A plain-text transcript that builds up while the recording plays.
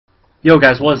Yo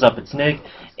guys, what is up? It's Nick,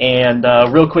 and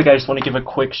real quick, I just want to give a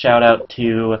quick shout out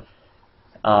to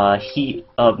Heat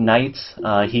of Nights.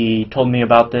 He told me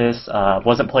about this.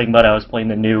 Wasn't playing Mud, I was playing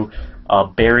the new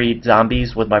Buried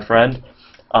Zombies with my friend,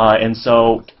 and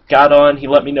so got on. He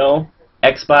let me know.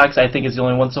 Xbox, I think, is the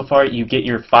only one so far. You get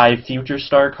your 5 Future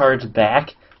Star cards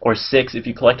back, or 6 if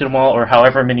you collected them all, or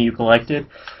however many you collected.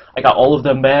 I got all of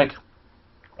them back,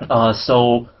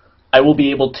 so I will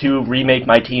be able to remake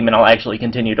my team, and I'll actually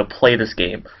continue to play this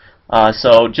game.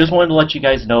 So just wanted to let you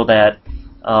guys know that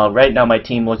right now my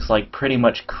team looks like pretty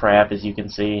much crap, as you can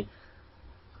see.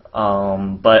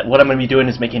 But what I'm going to be doing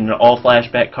is making all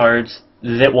flashback cards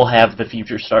that will have the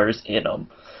future stars in them.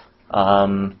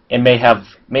 And may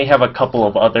have a couple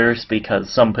of others,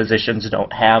 because some positions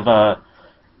don't have a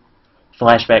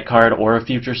flashback card or a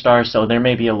future star, so there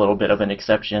may be a little bit of an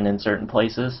exception in certain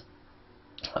places.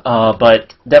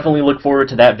 But definitely look forward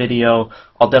to that video.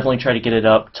 I'll definitely try to get it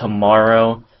up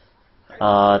tomorrow.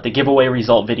 The giveaway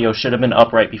result video should have been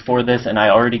up right before this, and I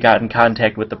already got in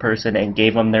contact with the person and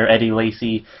gave them their Eddie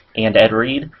Lacy and Ed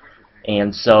Reed.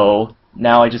 And so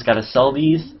now I just got to sell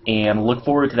these and look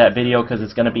forward to that video, because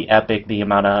it's going to be epic, the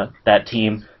amount of that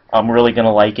team. I'm really going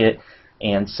to like it.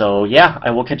 And so, yeah, I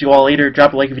will catch you all later.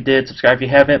 Drop a like if you did, subscribe if you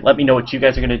haven't. Let me know what you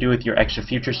guys are going to do with your extra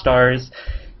future stars.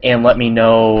 And let me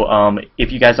know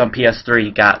if you guys on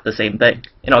PS3 got the same thing.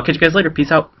 And I'll catch you guys later.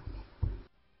 Peace out.